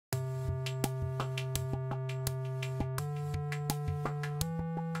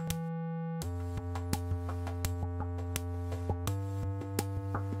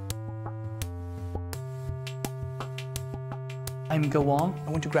I'm Wang. I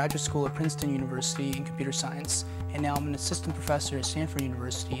went to graduate school at Princeton University in computer science, and now I'm an assistant professor at Stanford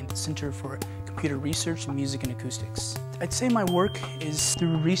University in the Center for Computer Research in Music and Acoustics. I'd say my work is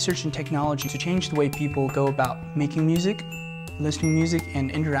through research and technology to change the way people go about making music, listening to music,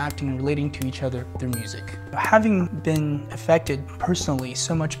 and interacting and relating to each other through music. Having been affected personally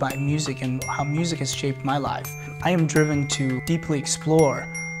so much by music and how music has shaped my life, I am driven to deeply explore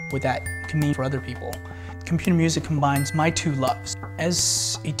what that can mean for other people. Computer music combines my two loves.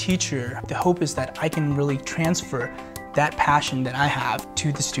 As a teacher, the hope is that I can really transfer that passion that I have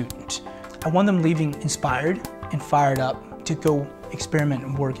to the student. I want them leaving inspired and fired up to go experiment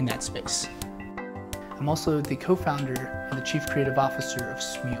and work in that space. I'm also the co-founder and the chief creative officer of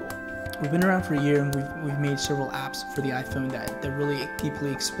Smule. We've been around for a year and we've made several apps for the iPhone that really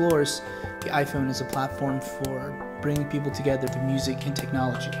deeply explores the iPhone as a platform for bringing people together through music and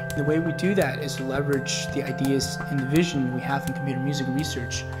technology. The way we do that is to leverage the ideas and the vision we have in computer music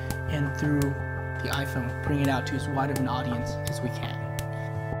research, and through the iPhone, bring it out to as wide of an audience as we can.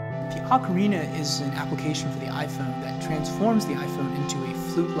 The ocarina is an application for the iPhone that transforms the iPhone into a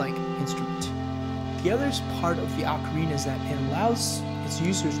flute-like instrument. The other part of the ocarina is that it allows its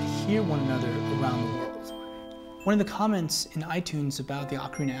users to hear one another around the world. One of the comments in iTunes about the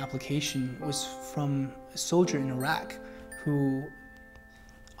ocarina application was from a soldier in Iraq who,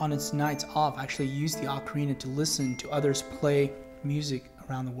 on its nights off, actually used the ocarina to listen to others play music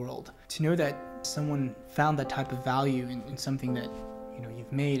around the world. To know that someone found that type of value in something that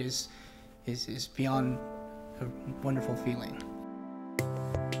you've made is beyond a wonderful feeling.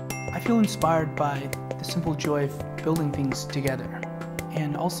 I feel inspired by the simple joy of building things together,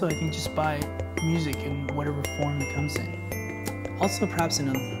 and also I think just by music in whatever form it comes in. Also perhaps in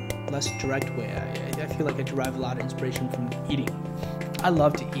a less direct way, I feel like I derive a lot of inspiration from eating. I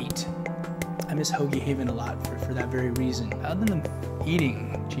love to eat. I miss Hoagie Haven a lot for that very reason. Other than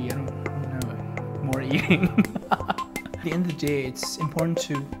eating, gee, I don't know, more eating. At the end of the day, it's important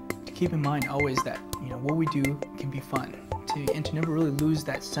to keep in mind always that what we do can be fun, and to never really lose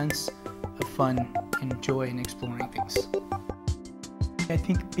that sense of fun and joy in exploring things. I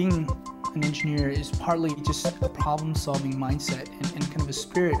think being an engineer is partly just a problem-solving mindset and kind of a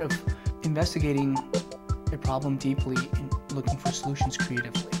spirit of investigating a problem deeply and looking for solutions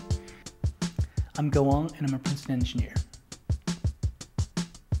creatively. I'm Wang, and I'm a Princeton engineer.